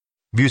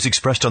Views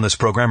expressed on this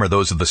program are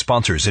those of the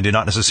sponsors and do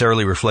not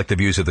necessarily reflect the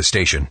views of the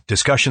station.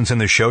 Discussions in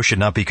this show should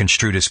not be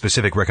construed as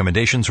specific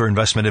recommendations or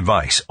investment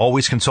advice.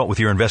 Always consult with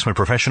your investment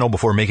professional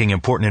before making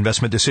important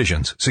investment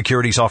decisions.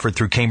 Securities offered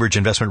through Cambridge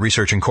Investment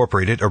Research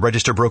Incorporated, a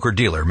registered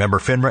broker-dealer, member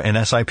FINRA and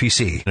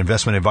SIPC.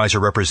 Investment advisor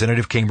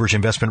representative, Cambridge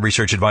Investment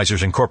Research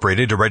Advisors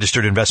Incorporated, a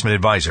registered investment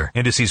advisor.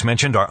 Indices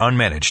mentioned are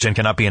unmanaged and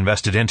cannot be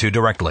invested into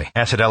directly.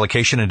 Asset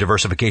allocation and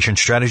diversification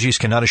strategies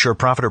cannot assure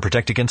profit or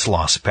protect against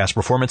loss. Past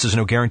performance is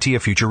no guarantee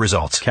of future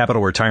results.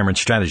 Capital Retirement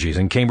Strategies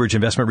and Cambridge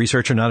Investment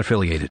Research are not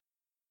affiliated.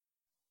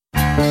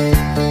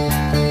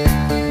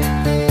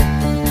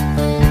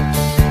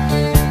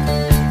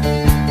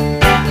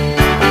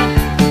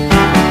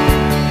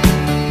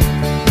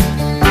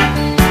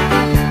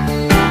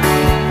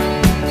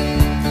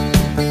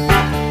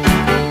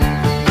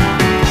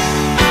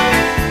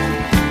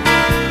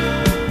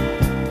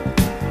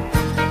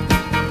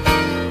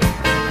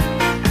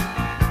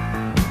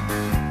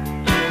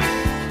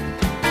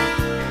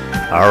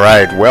 All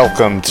right,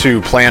 welcome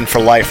to Plan for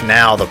Life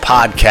Now, the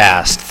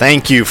podcast.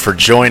 Thank you for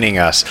joining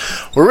us.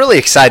 We're really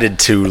excited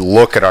to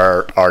look at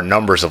our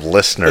numbers of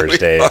listeners,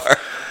 Dave.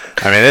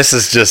 I mean, this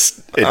is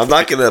just... I'm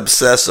not going to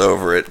obsess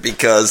over it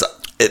because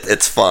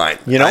it's fine.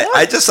 You know what?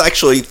 I just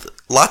actually...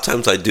 A lot of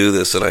times I do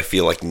this and I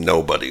feel like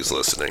nobody's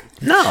listening.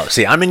 No,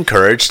 see, I'm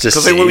encouraged to see...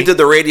 Because when we did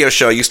the radio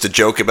show, I used to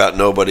joke about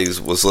nobody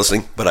was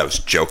listening, but I was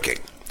joking.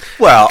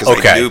 Well, because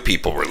okay. I knew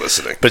people were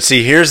listening. But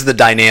see, here's the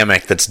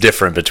dynamic that's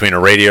different between a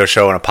radio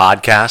show and a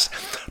podcast.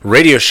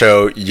 Radio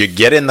show, you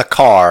get in the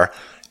car,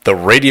 the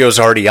radio's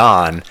already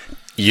on,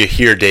 you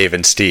hear Dave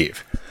and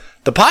Steve.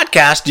 The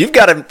podcast, you've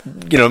got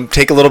to,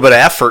 take a little bit of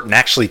effort and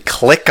actually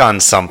click on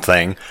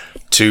something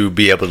to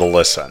be able to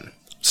listen.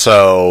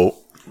 So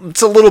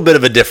it's a little bit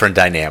of a different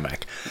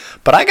dynamic.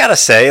 But I got to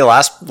say,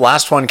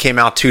 last one came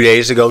out 2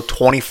 days ago,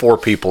 24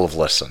 people have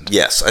listened.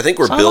 Yes, I think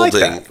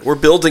we're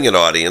building an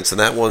audience, and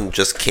that one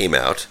just came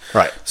out.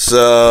 Right.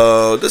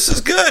 So this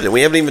is good, and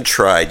we haven't even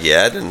tried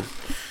yet. And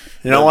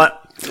you know what?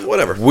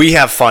 Whatever. We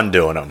have fun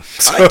doing them.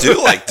 I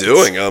do like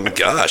doing them.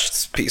 Gosh,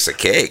 it's a piece of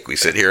cake. We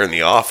sit here in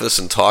the office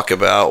and talk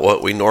about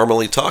what we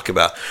normally talk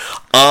about.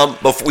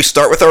 Before we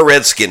start with our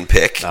Redskin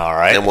pick, all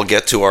right, and we'll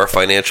get to our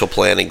financial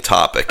planning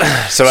topic.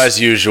 So as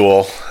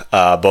usual,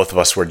 both of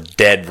us were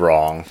dead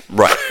wrong.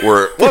 Right.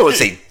 What would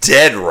say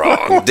dead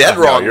wrong? Dead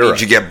wrong means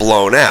right. You get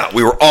blown out.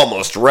 We were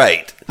almost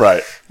right.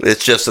 Right.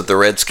 It's just that the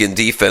Redskin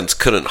defense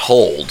couldn't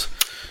hold.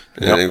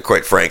 Yep. And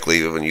quite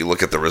frankly, when you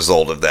look at the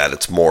result of that,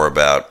 it's more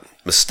about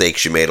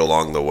mistakes you made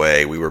along the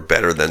way. We were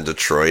better than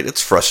Detroit.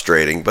 It's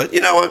frustrating, but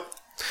you know what?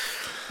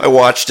 I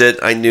watched it.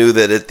 I knew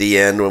that at the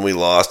end when we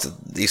lost,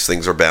 these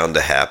things are bound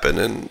to happen,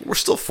 and we're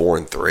still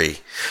 4-3.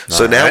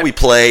 So now we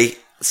play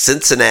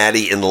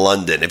Cincinnati in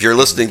London. If you're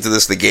listening to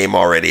this, the game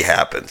already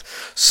happened.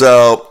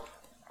 So,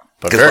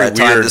 because by the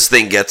time this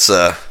thing gets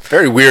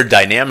very weird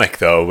dynamic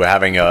though,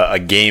 having a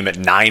game at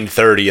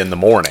 9:30 in the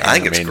morning. I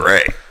think it's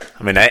great.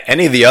 I mean,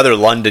 any of the other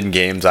London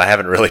games I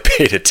haven't really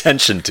paid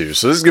attention to.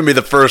 So this is going to be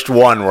the first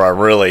one where I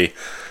really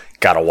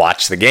got to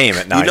watch the game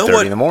at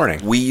 9:30 in the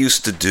morning. We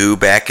used to do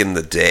back in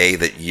the day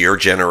that your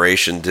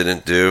generation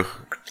didn't do.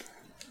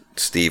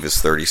 Steve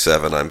is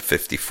 37. I'm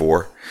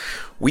 54.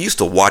 We used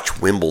to watch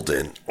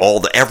Wimbledon.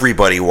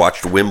 Everybody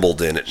watched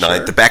Wimbledon at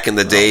night. Back in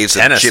the days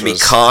of Jimmy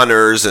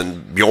Connors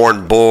and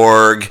Bjorn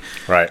Borg.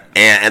 Right.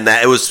 And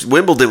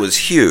Wimbledon was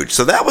huge.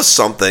 So that was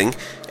something.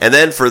 And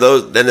then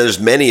then there's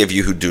many of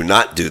you who do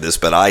not do this,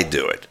 but I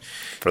do it.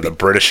 For the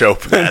British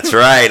Open. That's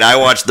right. I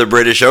watched the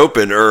British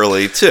Open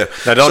early, too.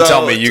 Now, don't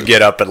tell me you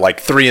get up at like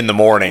 3 in the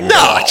morning to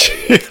watch.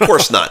 Of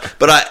course not.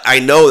 But I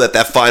know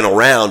that final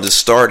round is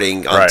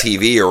starting on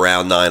TV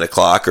around 9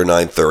 o'clock or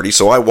 9:30,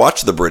 so I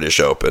watch the British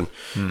Open.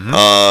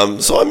 Mm-hmm.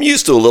 So I'm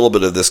used to a little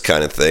bit of this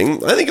kind of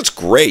thing. I think it's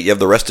great. You have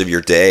the rest of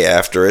your day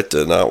after it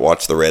to not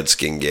watch the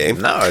Redskin game.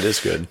 No, it is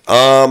good.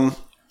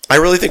 I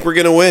really think we're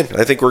going to win.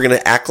 I think we're going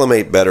to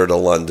acclimate better to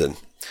London.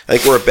 I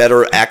think we're a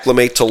better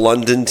acclimate to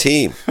London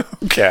team.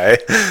 Okay.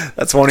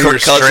 That's one of your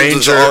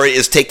strangers. Kirk Cousins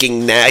is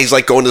taking he's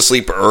like going to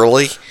sleep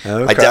early.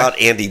 Okay. I doubt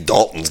Andy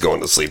Dalton's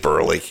going to sleep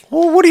early.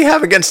 Well, what do you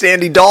have against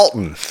Andy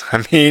Dalton?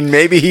 I mean,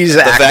 maybe he's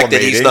acclimating. The fact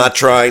that he's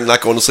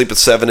not going to sleep at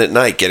 7 at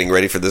night, getting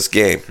ready for this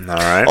game. All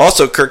right.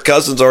 Also, Kirk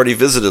Cousins already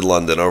visited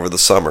London over the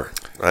summer.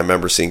 I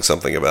remember seeing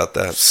something about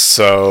that.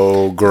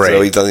 So great.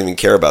 So he doesn't even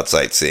care about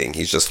sightseeing.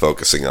 He's just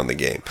focusing on the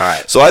game. All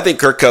right. So I think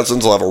Kirk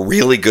Cousins will have a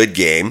really good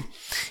game.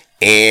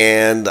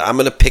 And I'm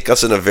going to pick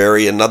us in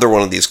another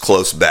one of these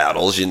close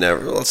battles.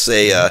 Let's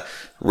say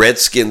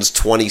Redskins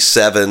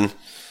 27,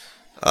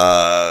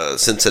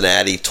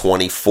 Cincinnati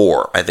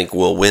 24. I think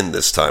we'll win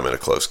this time in a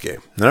close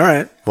game. All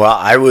right. Well,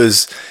 I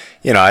was,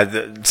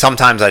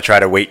 sometimes I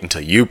try to wait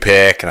until you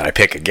pick and I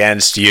pick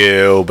against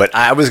you, but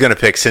I was going to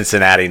pick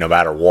Cincinnati no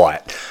matter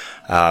what.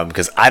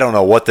 Because I don't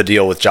know what the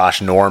deal with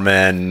Josh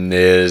Norman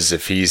is,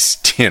 if he's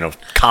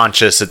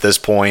conscious at this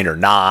point or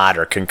not,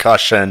 or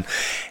concussion.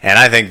 And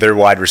I think their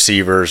wide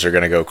receivers are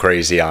going to go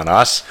crazy on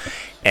us.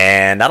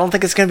 And I don't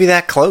think it's going to be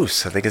that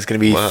close. I think it's going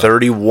to be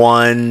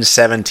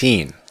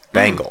 31-17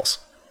 Bengals.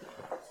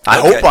 I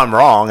hope I'm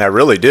wrong. I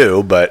really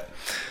do, but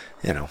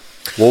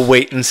we'll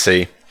wait and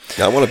see.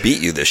 I want to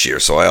beat you this year,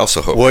 so I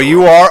also hope. Well,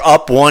 you are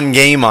up one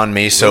game on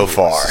me so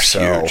far.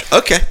 So huge.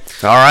 Okay.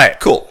 All right.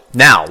 Cool.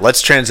 Now,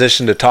 let's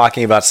transition to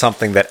talking about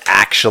something that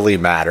actually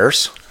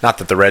matters. Not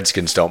that the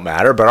Redskins don't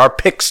matter, but our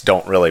picks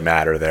don't really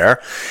matter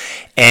there.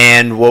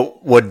 And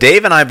what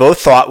Dave and I both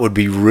thought would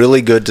be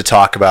really good to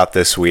talk about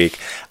this week,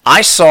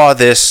 I saw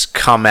this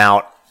come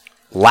out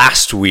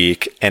last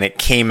week, and it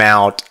came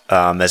out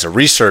as a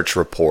research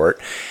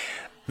report.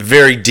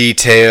 Very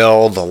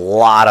detailed, a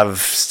lot of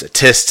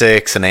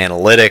statistics and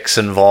analytics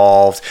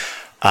involved.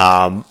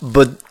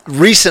 But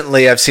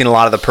recently I've seen a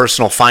lot of the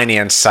personal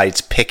finance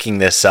sites picking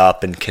this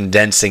up and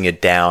condensing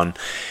it down.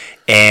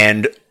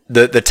 And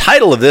the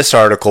title of this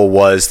article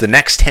was, "The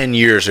next 10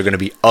 years are going to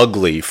be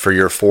ugly for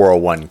your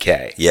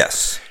 401k."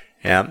 Yes.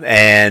 Yeah.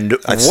 And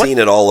I've seen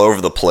it all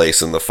over the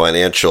place in the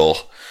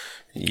financial.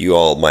 You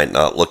all might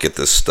not look at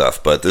this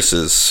stuff, but this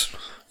is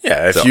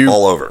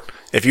all over.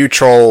 If you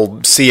troll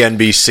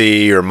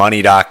CNBC or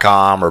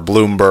Money.com or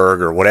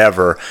Bloomberg or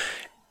whatever,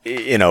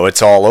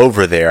 it's all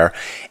over there.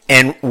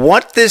 And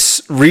what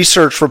this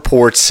research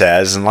report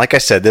says, and like I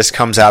said, this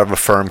comes out of a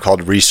firm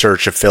called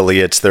Research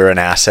Affiliates. They're an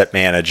asset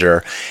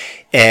manager.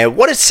 And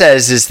what it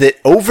says is that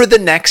over the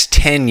next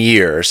 10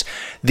 years,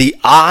 the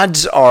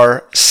odds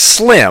are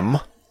slim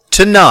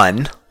to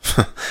none.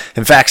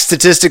 In fact,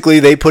 statistically,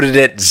 they put it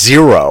at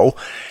 0,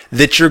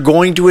 that you're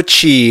going to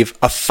achieve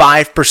a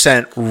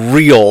 5%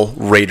 real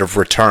rate of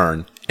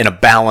return in a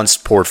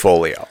balanced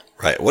portfolio.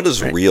 Right. What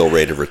does real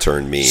rate of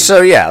return mean?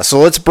 So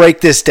let's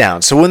break this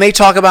down. So when they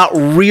talk about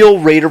real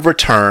rate of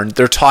return,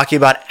 they're talking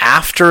about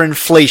after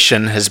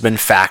inflation has been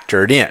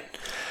factored in.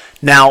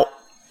 Now,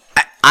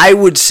 I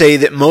would say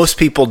that most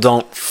people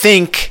don't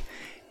think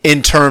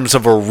in terms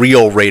of a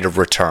real rate of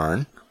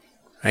return,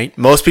 right?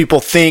 Most people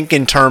think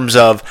in terms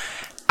of,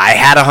 I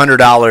had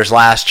 $100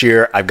 last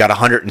year, I've got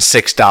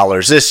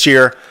 $106 this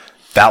year.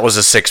 That was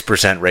a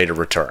 6% rate of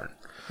return,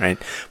 right?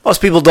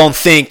 Most people don't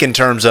think in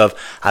terms of,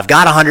 I've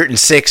got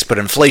 106, but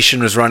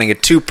inflation was running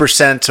at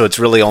 2%, so it's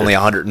really only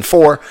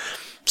 104.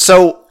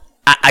 So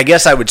I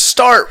guess I would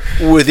start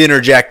with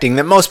interjecting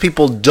that most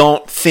people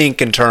don't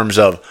think in terms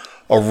of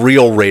a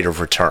real rate of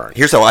return.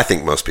 Here's how I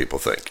think most people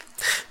think.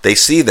 They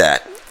see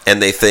that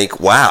and they think,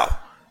 wow,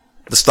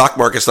 the stock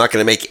market's not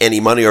going to make any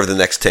money over the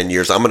next 10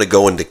 years. I'm going to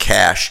go into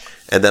cash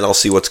and then I'll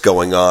see what's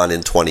going on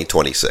in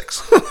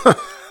 2026.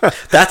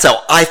 That's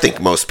how I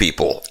think most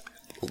people,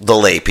 the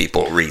lay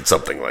people, read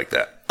something like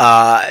that.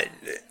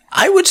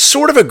 I would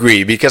sort of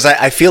agree, because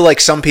I feel like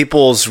some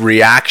people's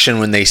reaction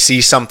when they see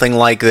something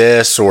like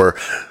this, or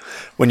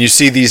when you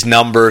see these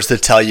numbers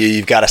that tell you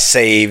you've got to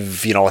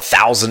save,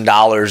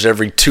 $1,000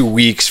 every 2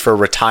 weeks for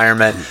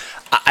retirement,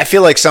 I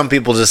feel like some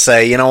people just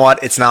say, you know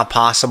what, it's not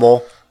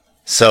possible.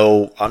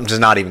 So I'm just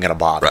not even going to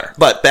bother. Right.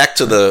 But back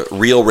to the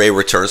real rate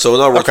return. So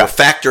in other words, we're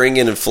factoring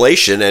in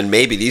inflation, and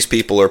maybe these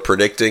people are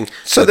predicting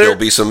that there'll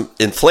be some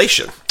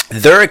inflation.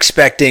 They're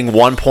expecting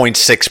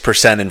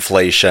 1.6%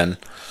 inflation.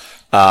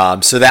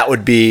 So that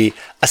would be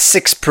a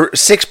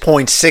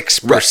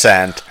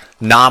 6.6%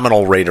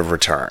 nominal rate of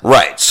return.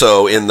 Right.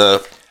 So in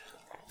the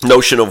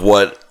notion of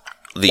what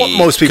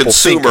most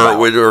consumer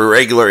or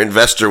regular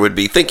investor would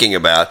be thinking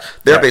about,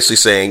 they're basically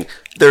saying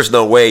there's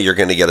no way you're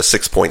going to get a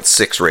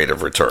 6.6 rate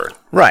of return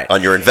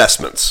on your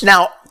investments.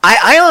 Now,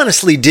 I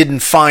honestly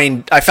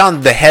I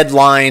found the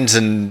headlines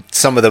and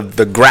some of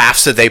the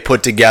graphs that they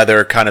put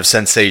together kind of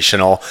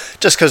sensational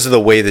just because of the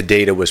way the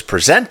data was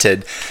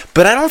presented.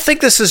 But I don't think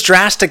this is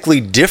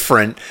drastically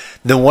different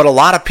than what a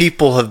lot of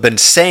people have been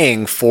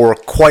saying for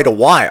quite a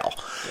while,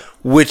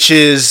 which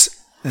is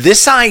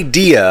this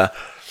idea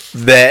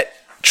that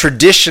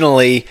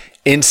traditionally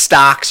in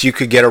stocks you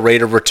could get a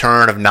rate of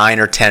return of 9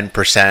 or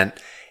 10%.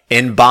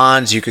 In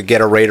bonds, you could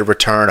get a rate of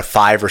return of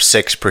 5 or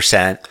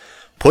 6%.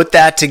 Put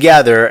that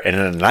together, and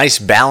in a nice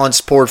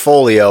balanced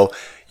portfolio,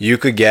 you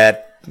could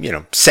get,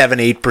 7,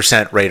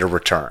 8% rate of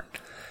return.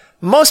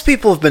 Most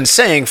people have been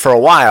saying for a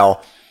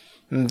while,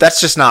 that's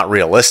just not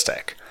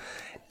realistic.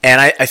 And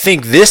I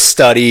think this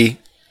study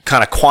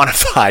kind of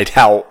quantified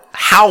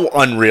how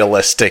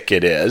unrealistic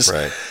it is.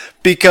 Right.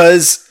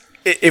 Because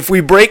if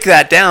we break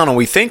that down and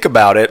we think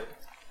about it,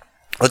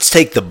 let's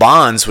take the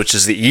bonds, which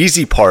is the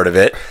easy part of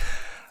it.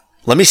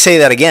 Let me say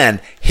that again.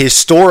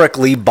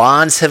 Historically,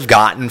 bonds have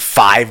gotten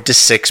 5 to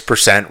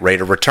 6% rate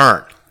of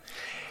return.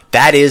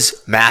 That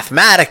is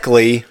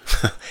mathematically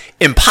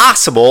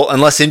impossible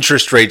unless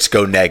interest rates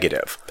go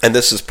negative. And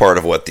this is part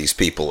of what these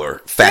people are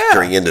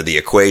factoring into the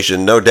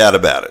equation, no doubt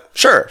about it.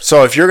 Sure.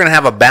 So if you're going to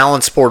have a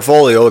balanced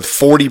portfolio with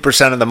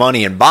 40% of the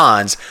money in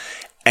bonds,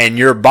 and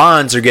your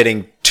bonds are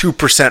getting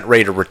 2%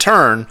 rate of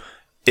return,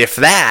 if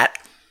that's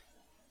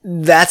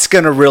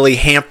going to really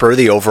hamper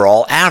the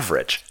overall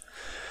average.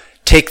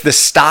 Take the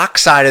stock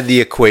side of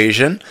the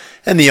equation,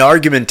 and the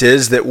argument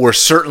is that we're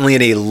certainly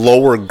in a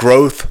lower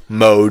growth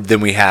mode than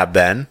we have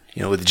been,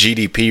 with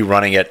GDP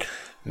running at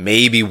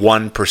maybe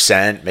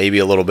 1%, maybe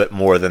a little bit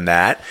more than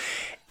that.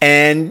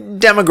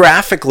 And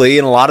demographically,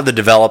 in a lot of the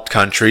developed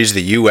countries,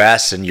 the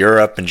US and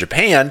Europe and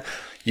Japan,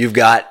 You've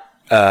got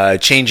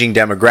changing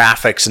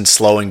demographics and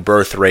slowing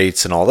birth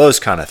rates and all those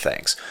kind of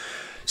things.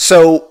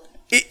 So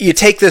you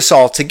take this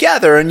all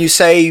together and you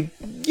say,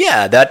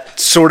 yeah, that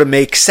sort of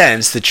makes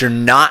sense that you're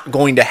not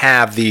going to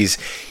have these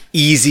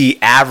easy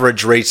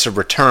average rates of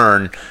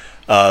return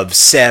of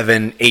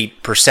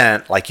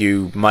 7-8% like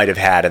you might have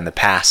had in the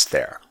past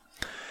there.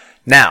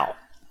 Now,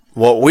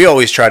 what we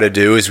always try to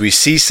do is we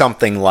see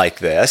something like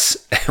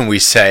this and we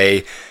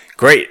say,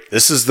 great,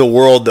 this is the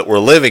world that we're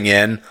living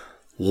in.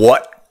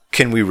 What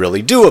can we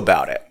really do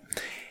about it?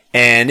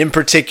 And in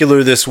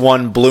particular, this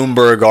one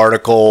Bloomberg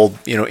article,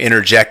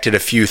 interjected a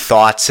few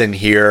thoughts in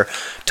here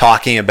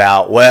talking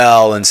about,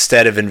 well,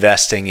 instead of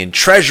investing in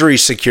treasury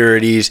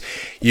securities,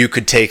 you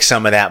could take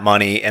some of that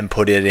money and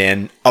put it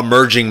in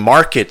emerging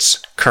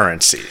markets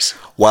currencies.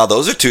 Wow,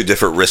 those are two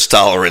different risk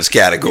tolerance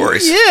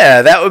categories.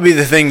 Yeah, that would be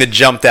the thing that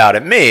jumped out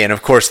at me. And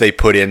of course, they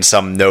put in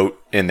some note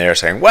in there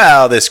saying,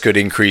 well, this could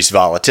increase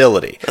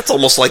volatility. That's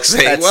almost like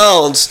saying,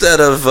 instead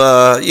of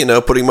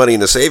putting money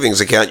in a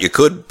savings account, you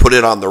could put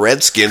it on the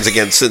Redskins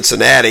against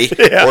Cincinnati,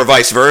 or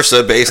vice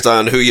versa, based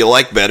on who you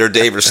like better,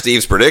 Dave or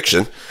Steve's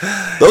prediction.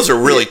 Those are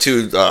really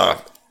two.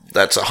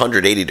 That's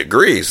 180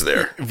 degrees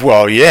there.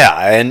 Well,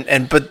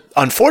 yeah, but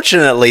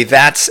unfortunately,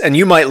 and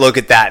you might look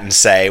at that and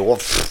say, well,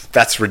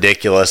 that's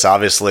ridiculous.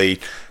 Obviously,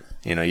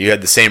 you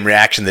had the same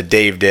reaction that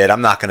Dave did.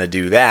 I'm not going to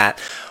do that.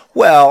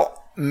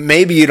 Well,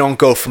 maybe you don't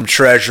go from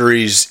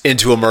treasuries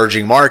into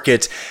emerging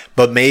markets,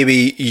 but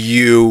maybe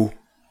you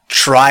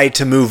try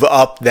to move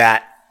up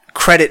that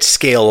credit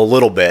scale a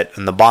little bit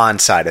on the bond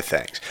side of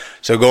things.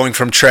 So going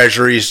from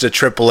treasuries to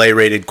AAA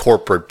rated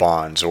corporate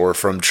bonds, or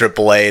from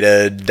AAA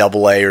to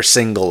AA or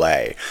single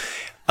A.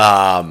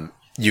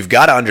 You've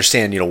got to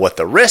understand, what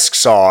the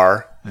risks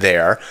are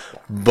there,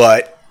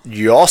 but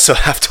you also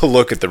have to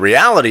look at the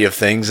reality of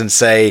things and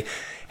say,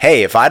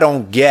 hey, if I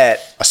don't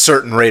get a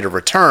certain rate of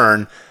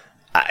return,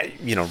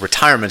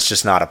 retirement's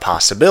just not a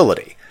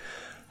possibility.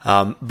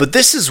 But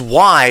this is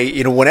why,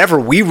 whenever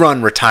we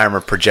run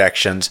retirement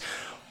projections,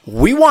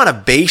 we want to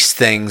base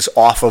things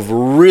off of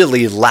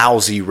really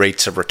lousy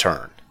rates of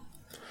return.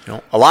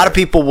 A lot of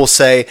people will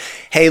say,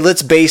 hey,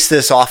 let's base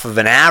this off of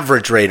an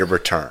average rate of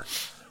return,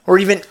 or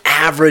even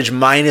average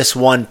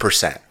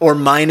 -1% or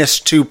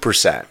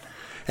 -2%.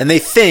 And they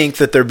think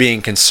that they're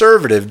being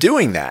conservative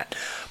doing that.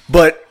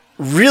 But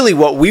really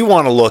what we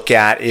want to look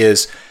at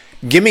is,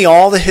 give me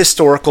all the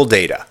historical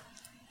data,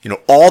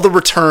 all the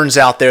returns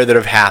out there that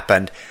have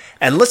happened,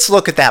 and let's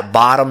look at that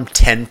bottom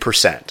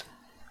 10%.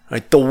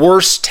 Right, the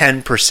worst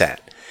 10%.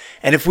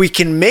 And if we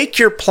can make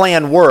your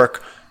plan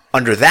work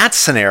under that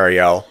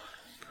scenario,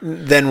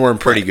 then we're in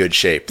pretty good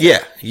shape.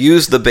 Yeah,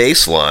 use the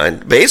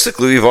baseline.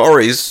 Basically,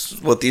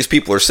 what these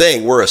people are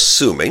saying, we're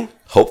assuming,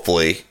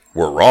 hopefully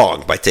we're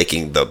wrong by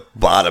taking the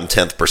bottom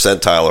 10th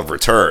percentile of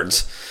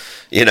returns,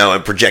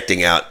 and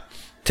projecting out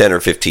 10 or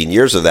 15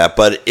 years of that.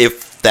 But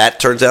if that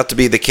turns out to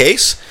be the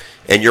case,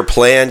 and your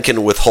plan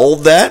can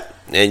withhold that,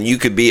 and you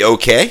could be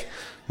okay,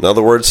 in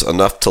other words,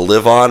 enough to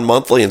live on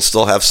monthly and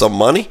still have some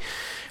money,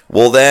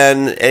 well,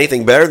 then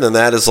anything better than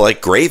that is like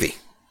gravy.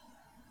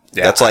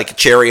 Yeah. That's like a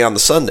cherry on the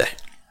sundae.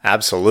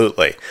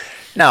 Absolutely.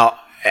 Now,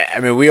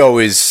 we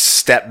always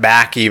step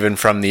back even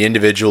from the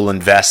individual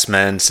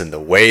investments and the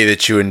way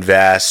that you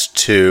invest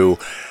to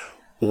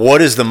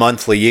what is the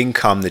monthly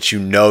income that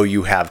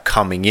you have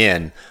coming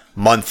in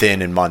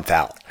and month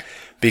out.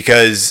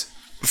 Because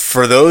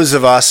for those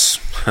of us,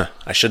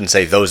 I shouldn't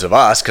say those of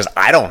us, because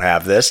I don't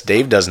have this,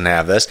 Dave doesn't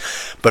have this,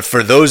 but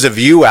for those of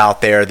you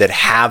out there that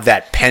have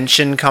that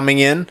pension coming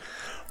in,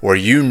 where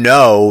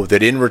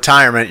that in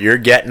retirement you're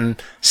getting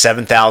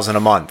 $7,000 a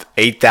month,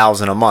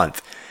 $8,000 a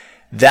month,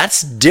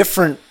 that's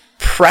different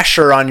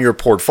pressure on your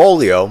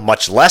portfolio,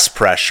 much less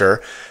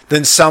pressure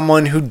than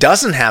someone who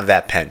doesn't have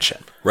that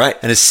pension. Right.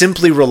 And is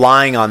simply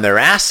relying on their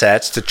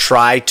assets to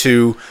try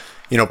to,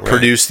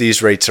 produce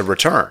these rates of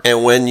return.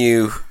 And when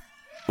you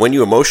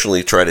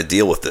emotionally try to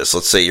deal with this,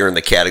 let's say you're in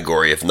the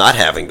category of not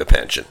having the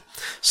pension.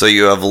 So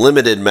you have a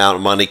limited amount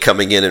of money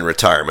coming in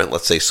retirement,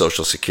 let's say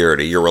Social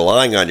Security. You're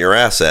relying on your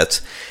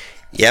assets.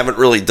 You haven't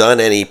really done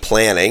any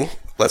planning,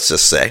 let's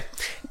just say.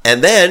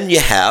 And then you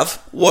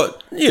have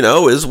what,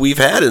 is we've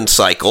had in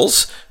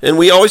cycles, and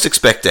we always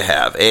expect to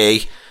have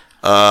a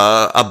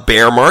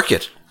bear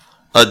market,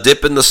 a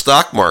dip in the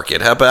stock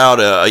market. How about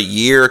a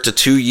year to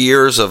 2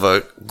 years of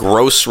a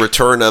gross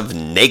return of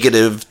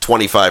negative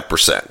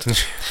 25%,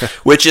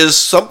 which is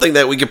something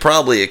that we could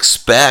probably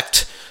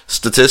expect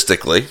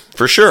statistically,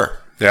 for sure,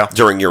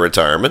 during your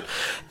retirement.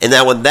 And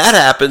now when that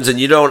happens and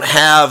you don't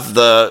have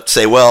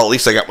say, well, at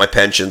least I got my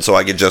pension, so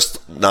I can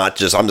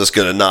I'm just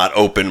going to not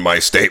open my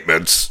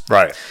statements.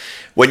 Right.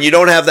 When you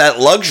don't have that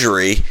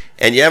luxury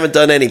and you haven't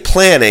done any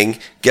planning,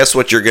 guess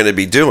what you're going to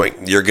be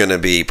doing? You're going to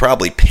be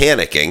probably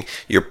panicking.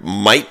 You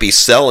might be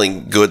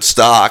selling good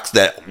stocks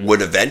that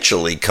would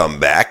eventually come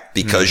back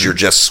because you're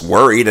just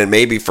worried, and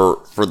maybe for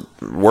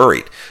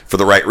worried for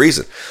the right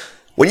reason.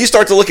 When you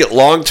start to look at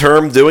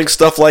long-term doing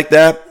stuff like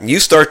that, you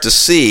start to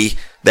see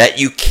that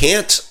you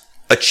can't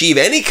achieve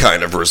any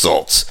kind of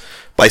results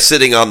by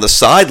sitting on the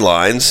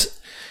sidelines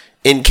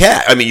in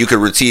cash. I mean, you could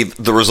receive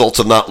the results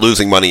of not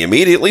losing money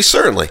immediately,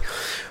 certainly.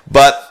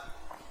 But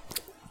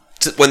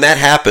when that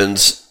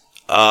happens,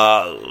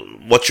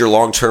 what's your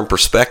long-term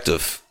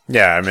perspective?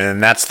 Yeah, I mean,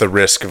 that's the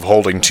risk of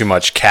holding too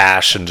much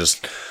cash and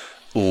just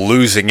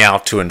losing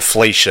out to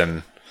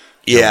inflation.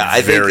 Yeah,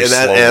 I think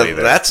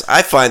that's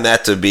I find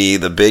that to be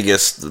the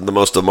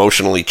most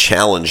emotionally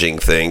challenging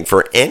thing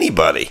for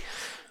anybody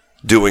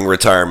doing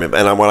retirement.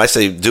 And when I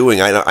say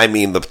doing, I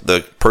mean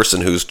the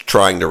person who's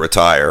trying to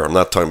retire. I'm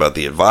not talking about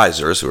the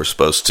advisors who are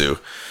supposed to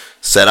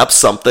set up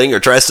something or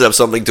try to set up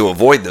something to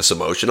avoid this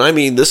emotion. I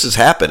mean, this is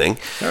happening.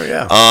 Oh,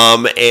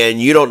 yeah. And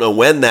you don't know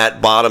when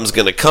that bottom's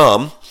going to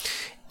come.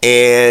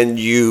 And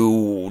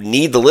you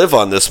need to live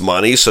on this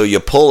money, so you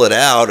pull it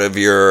out of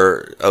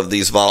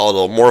these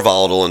more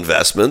volatile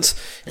investments,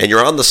 and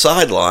you're on the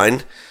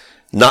sideline,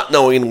 not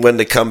knowing when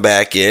to come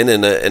back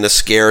in a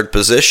scared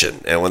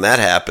position. And when that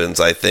happens,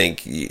 I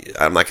think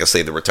I'm not going to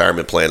say the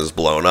retirement plan is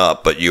blown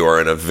up, but you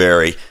are in a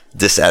very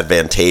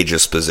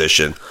disadvantageous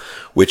position,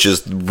 which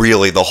is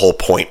really the whole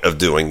point of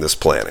doing this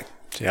planning.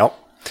 Yep.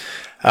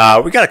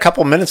 We got a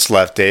couple minutes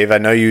left, Dave. I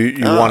know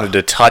you wanted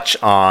to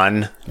touch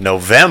on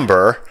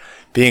November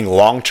being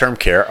Long-Term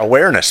Care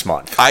Awareness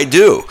Month. I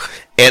do.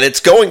 And it's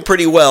going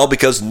pretty well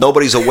because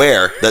nobody's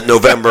aware that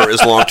November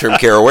is Long-Term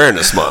Care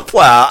Awareness Month.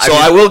 Well,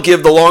 I will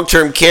give the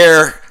long-term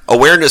care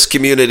awareness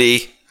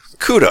community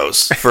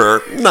kudos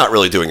for not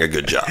really doing a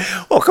good job.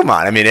 Well, come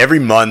on. I mean, every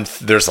month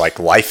there's like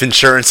Life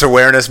Insurance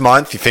Awareness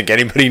Month. You think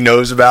anybody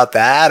knows about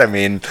that? I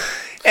mean,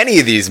 any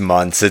of these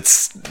months,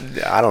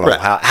 I don't know. Right.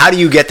 How do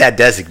you get that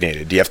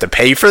designated? Do you have to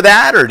pay for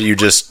that, or do you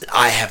just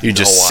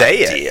say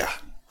it?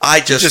 I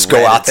just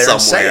go out there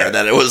somewhere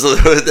that it was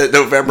that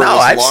November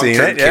was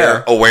Long-Term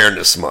Care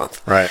Awareness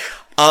Month. Right.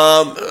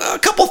 A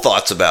couple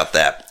thoughts about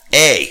that.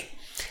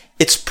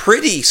 It's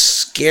pretty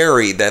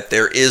scary that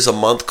there is a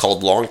month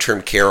called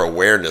Long-Term Care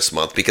Awareness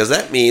Month, because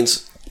that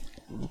means,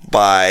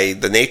 by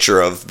the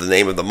nature of the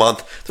name of the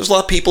month, there's a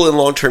lot of people in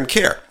long-term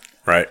care.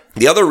 Right.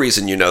 The other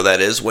reason you know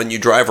that is when you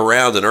drive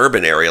around an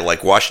urban area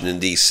like Washington,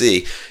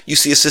 D.C., you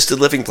see assisted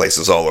living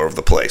places all over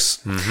the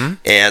place,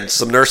 and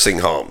some nursing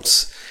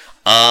homes.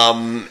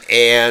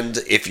 And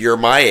if you're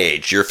my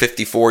age, you're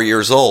 54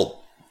 years old,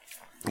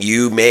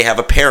 you may have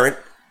a parent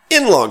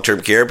in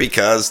long-term care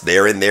because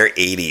they're in their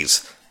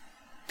 80s.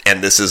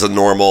 And this is a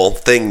normal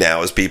thing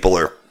now as people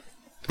are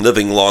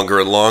living longer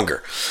and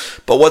longer.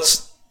 But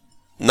what's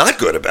not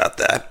good about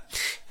that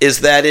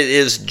is that it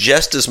is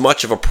just as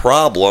much of a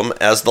problem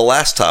as the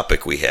last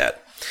topic we had.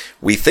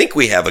 We think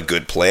we have a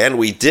good plan.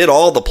 We did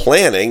all the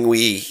planning.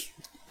 We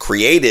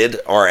created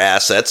our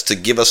assets to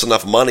give us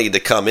enough money to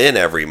come in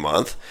every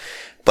month.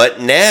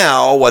 But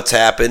now what's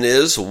happened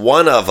is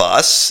one of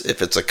us,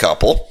 if it's a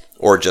couple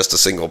or just a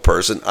single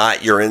person,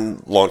 you're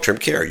in long-term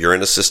care. You're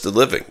in assisted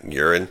living.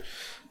 You're in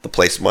the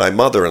place my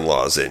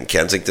mother-in-law is in,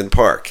 Kensington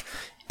Park.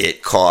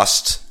 It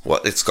costs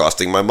what it's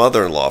costing my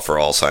mother-in-law for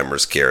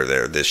Alzheimer's care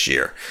there this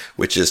year,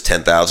 which is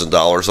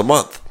 $10,000 a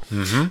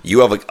month. You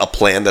have a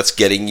plan that's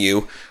getting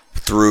you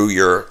through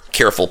your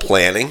careful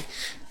planning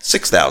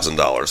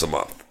 $6,000 a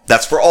month.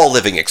 That's for all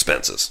living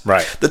expenses.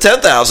 Right. The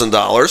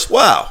 $10,000,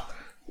 wow.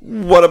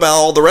 What about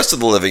all the rest of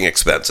the living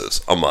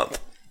expenses a month?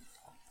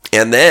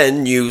 And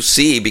then you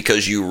see,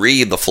 because you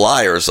read the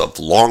flyers of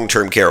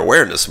Long-Term Care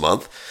Awareness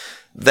Month,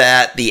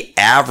 that the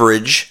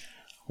average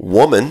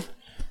woman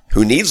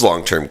who needs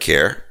long-term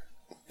care,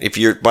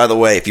 by the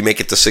way, if you make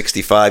it to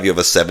 65, you have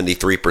a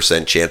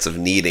 73% chance of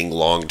needing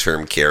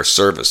long-term care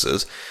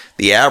services.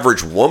 The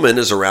average woman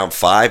is around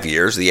 5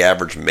 years. The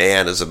average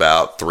man is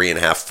about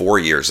 3.5, 4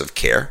 years of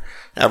care.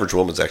 Average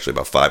woman's actually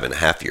about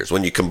 5.5 years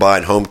when you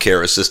combine home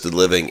care, assisted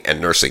living,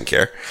 and nursing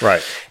care.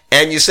 Right.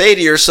 And you say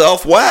to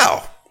yourself,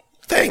 wow,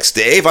 thanks,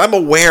 Dave. I'm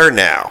aware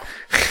now.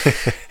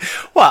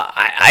 Well,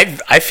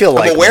 I feel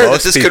like I'm aware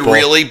that this could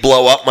really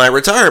blow up my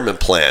retirement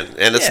plan.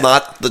 And it's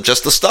not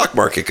just the stock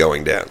market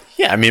going down.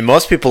 Yeah, I mean,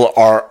 most people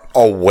are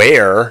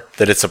aware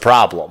that it's a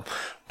problem.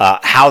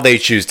 How they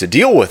choose to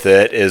deal with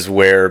it is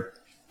where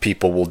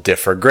people will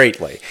differ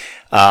greatly.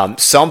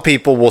 Some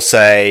people will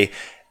say,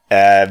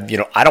 I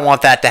don't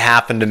want that to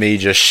happen to me,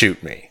 just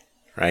shoot me,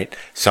 right?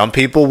 Some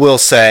people will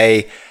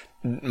say,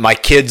 my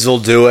kids will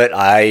do it,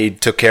 I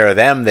took care of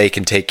them, they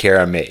can take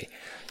care of me.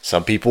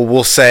 Some people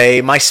will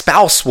say, my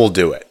spouse will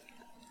do it,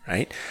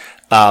 right?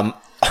 I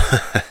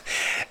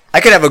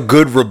could have a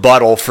good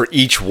rebuttal for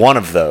each one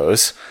of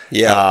those.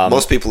 Yeah,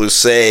 most people who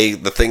say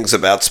the things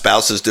about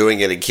spouses doing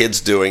it and kids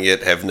doing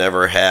it have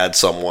never had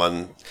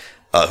someone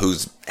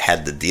who's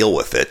had to deal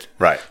with it.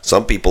 Right.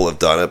 Some people have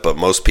done it, but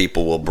most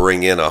people will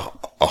bring in a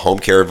home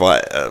care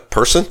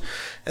person,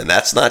 and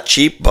that's not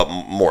cheap, but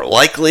more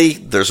likely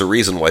there's a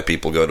reason why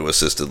people go to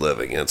assisted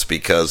living, and it's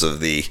because of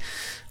the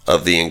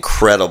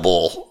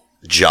incredible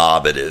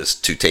job it is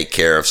to take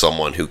care of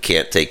someone who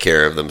can't take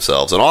care of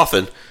themselves, and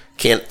often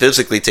can't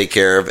physically take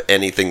care of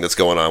anything that's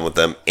going on with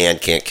them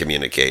and can't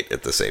communicate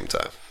at the same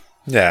time.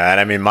 Yeah, and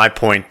I mean, my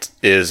point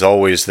is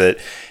always that,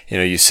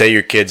 you say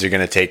your kids are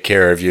going to take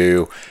care of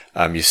you,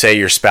 you say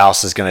your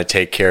spouse is going to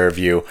take care of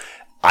you.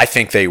 I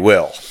think they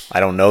will. I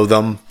don't know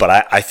them,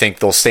 but I think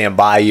they'll stand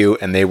by you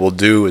and they will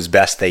do as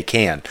best they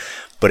can.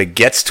 But it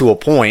gets to a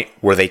point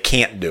where they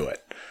can't do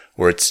it,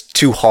 where it's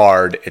too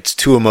hard, it's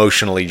too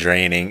emotionally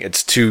draining,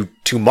 it's too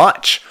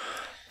much.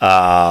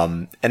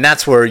 And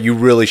that's where you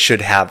really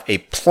should have a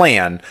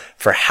plan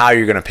for how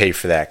you're going to pay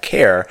for that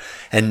care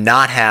and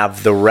not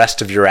have the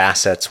rest of your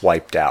assets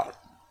wiped out.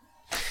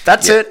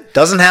 That's it.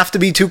 Doesn't have to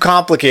be too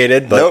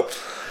complicated, but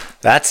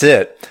that's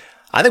it.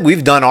 I think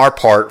we've done our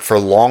part for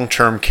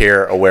long-term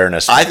care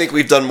awareness. I think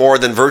we've done more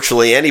than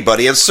virtually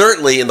anybody, and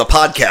certainly in the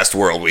podcast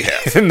world we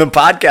have. In the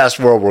podcast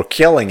world, we're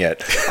killing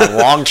it on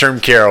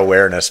Long-Term Care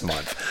Awareness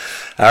Month.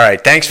 All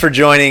right, thanks for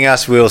joining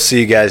us. We'll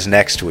see you guys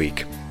next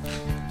week.